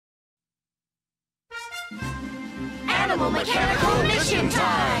Animal Mechanical Mission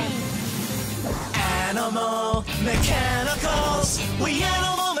Time! Animal Mechanicals, we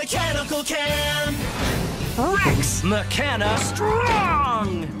Animal Mechanical can! Rex Mechana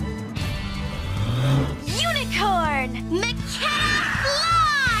Strong! Unicorn Mechana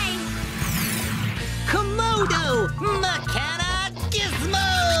Fly! Komodo Mechana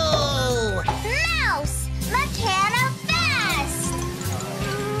Gizmo! Mouse Mechana Fast!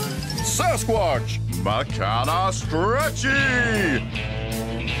 Sasquatch, Mechana Stretchy!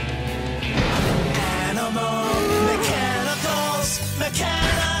 Animal Mechanicals,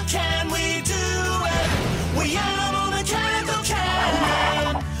 Mechana can we do it? We Animal Mechanical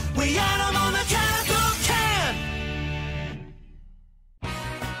can! We Animal Mechanical can!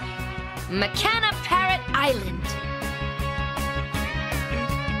 Mechana Parrot Island.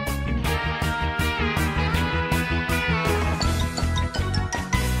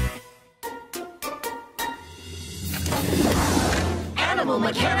 Animal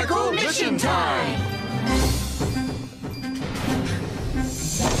Mechanical Mission Time!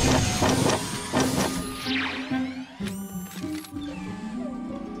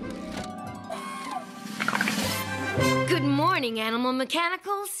 Good morning, Animal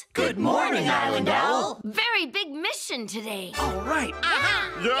Mechanicals. Good morning, Island Owl! Very big mission today. All right.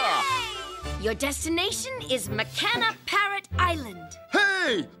 Yeah! Your destination is Mechana Parrot Island.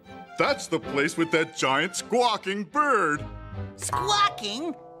 Hey! That's the place with that giant squawking bird.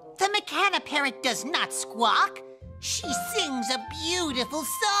 Squawking? The Mechana parrot does not squawk. She sings a beautiful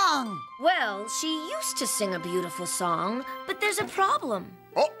song. Well, she used to sing a beautiful song, but there's a problem.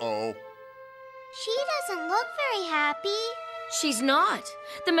 Uh-oh. She doesn't look very happy. She's not.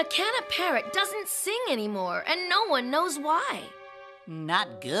 The Mechana Parrot doesn't sing anymore, and no one knows why.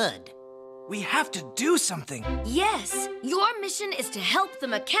 Not good. We have to do something. Yes, your mission is to help the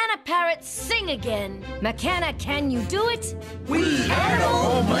Mechana Parrot sing again. Mechana, can you do it? We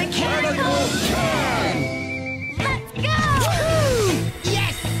Animal Mechanical can! Let's go!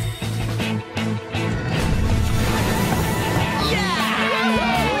 Yes!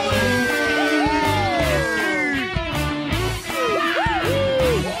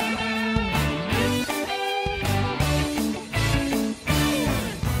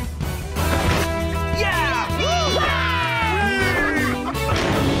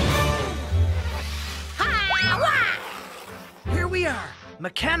 Here we are,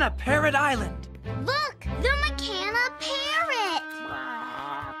 Mechana Parrot Island. Look, the Mechana parrot.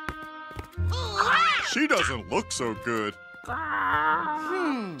 She doesn't look so good.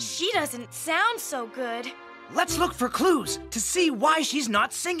 She doesn't sound so good. Let's look for clues to see why she's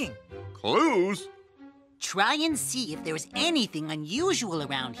not singing. Clues? Try and see if there's anything unusual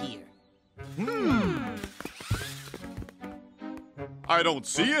around here. I don't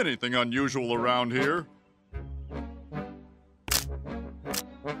see anything unusual around here.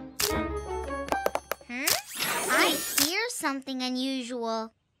 I hear something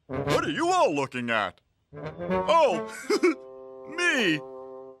unusual. What are you all looking at? Oh, me.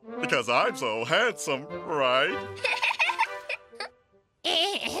 Because I'm so handsome, right?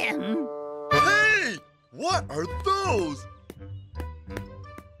 Hey, what are those?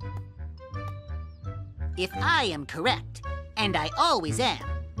 If I am correct, and I always am,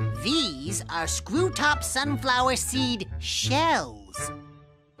 these are screw-top sunflower seed shells.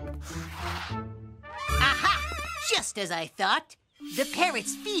 Aha! Just as I thought. The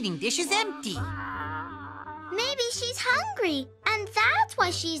parrot's feeding dish is empty. Maybe she's hungry, and that's why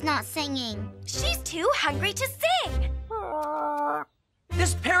she's not singing. She's too hungry to sing.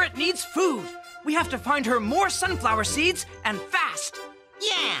 This parrot needs food. We have to find her more sunflower seeds and fast.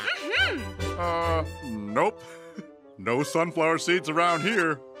 Yeah! Nope. No sunflower seeds around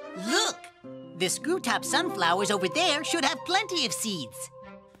here. Look! The screw-top sunflowers over there should have plenty of seeds.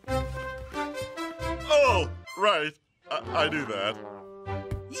 Oh, right. I do that.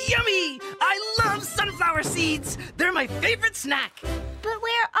 Yummy! I love sunflower seeds. They're my favorite snack. But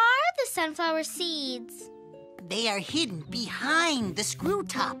where are the sunflower seeds? They are hidden behind the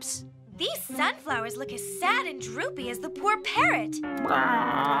screw-tops. These sunflowers look as sad and droopy as the poor parrot.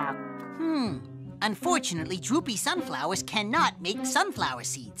 Unfortunately, droopy sunflowers cannot make sunflower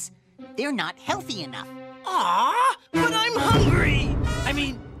seeds. They're not healthy enough. Aw, but I'm hungry. I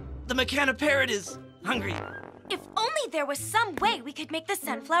mean, the Mechana parrot is hungry. If only there was some way we could make the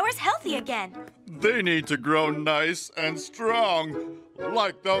sunflowers healthy again. They need to grow nice and strong,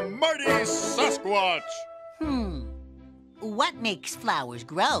 like the mighty Sasquatch. What makes flowers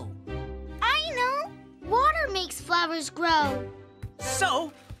grow? I know. Water makes flowers grow.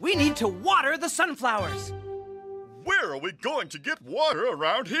 So, we need to water the sunflowers. Where are we going to get water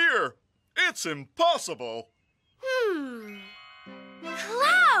around here? It's impossible.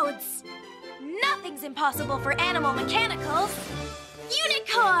 Clouds! Nothing's impossible for animal mechanicals.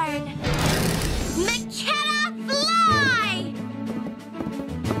 Unicorn! Mechana, fly!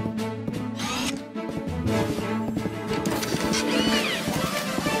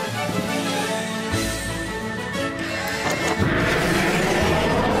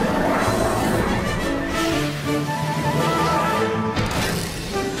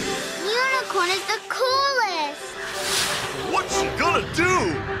 Unicorn is the coolest. What's she gonna do?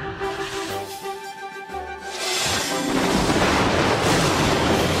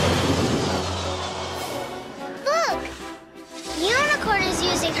 Look! Unicorn is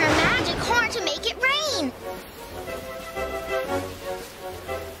using her magic horn to make it rain.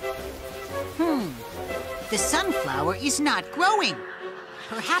 The sunflower is not growing.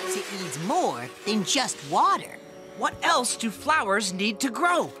 Perhaps it needs more than just water. What else do flowers need to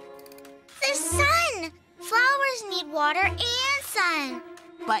grow? The sun! Flowers need water and sun.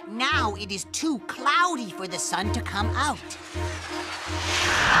 But now it is too cloudy for the sun to come out.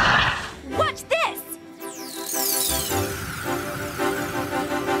 Watch this!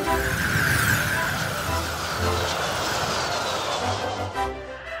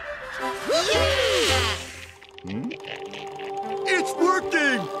 It's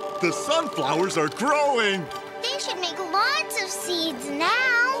working! The sunflowers are growing! They should make lots of seeds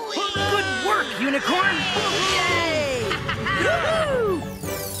now. Good work, Unicorn! Yay! Woohoo!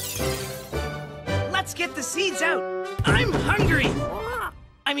 Let's get the seeds out. I'm hungry.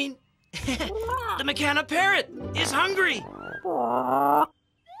 I mean, the Mechana Parrot is hungry.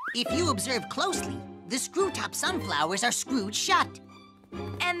 If you observe closely, the screw-top sunflowers are screwed shut.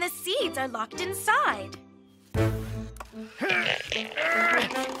 And the seeds are locked inside. They're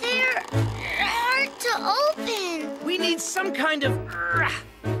hard to open. We need some kind of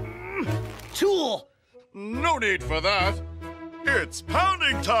tool. No need for that. It's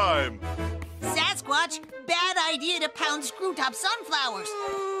pounding time! Sasquatch, bad idea to pound screw-top sunflowers.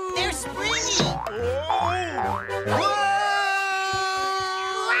 They're springy.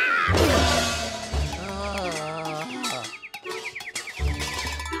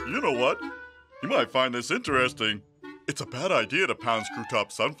 You know what? You might find this interesting. It's a bad idea to pound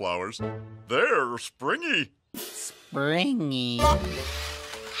screw-top sunflowers. They're springy. Springy.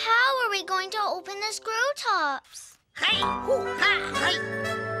 How are we going to open the screw tops?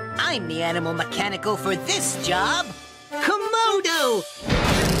 I'm the animal mechanical for this job. Komodo!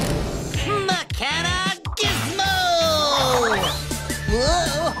 Mechana Gizmo!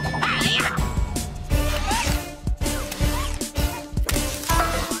 Whoa!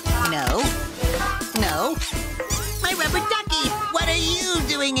 No. No. My rubber ducky! What are you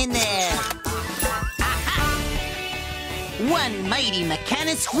doing in there? Aha! One mighty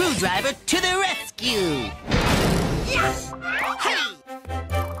Mechana screwdriver to the rescue! Yes! Hey!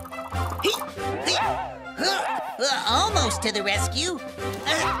 Almost to the rescue.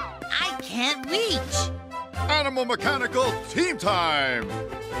 I can't reach. Animal mechanical team time!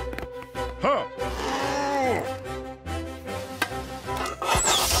 Huh.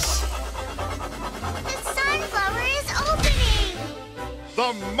 The sunflower is opening.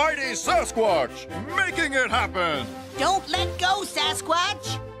 The mighty Sasquatch, making it happen! Don't let go,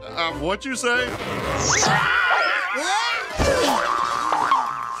 Sasquatch. What'd you say?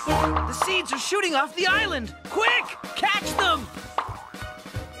 The seeds are shooting off the island. Quick, catch them.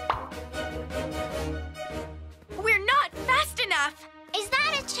 We're not fast enough. Is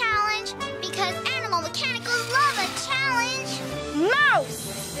that a challenge? Because animal mechanicals love a challenge.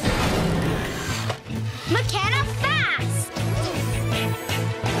 Mouse! Mechana fast!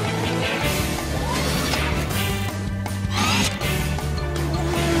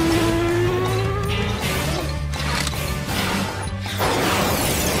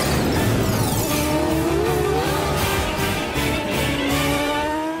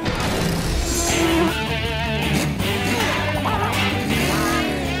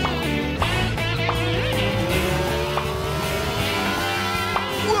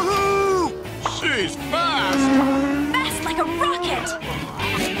 She's fast! Fast like a rocket!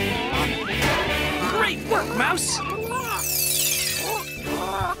 Great work, Mouse.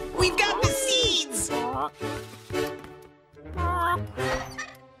 We've got the seeds.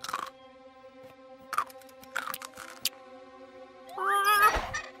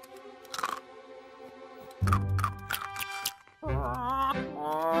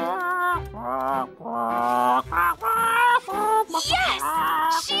 Yes!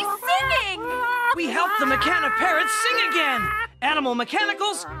 She's singing! We helped the Mechana Parrot sing again. Animal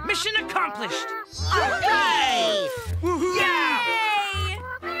Mechanicals, mission accomplished. Hooray! Yeah! Yay!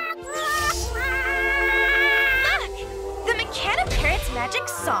 magic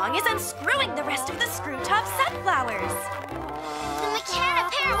song is unscrewing the rest of the screw-top sunflowers. The Mechana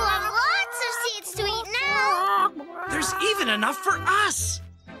parrot will have lots of seeds to eat now. There's even enough for us.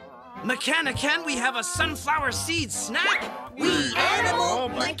 Mechana, can we have a sunflower seed snack? We animal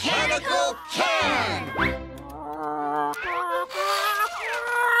mechanical can.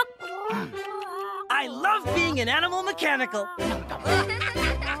 I love being an animal mechanical.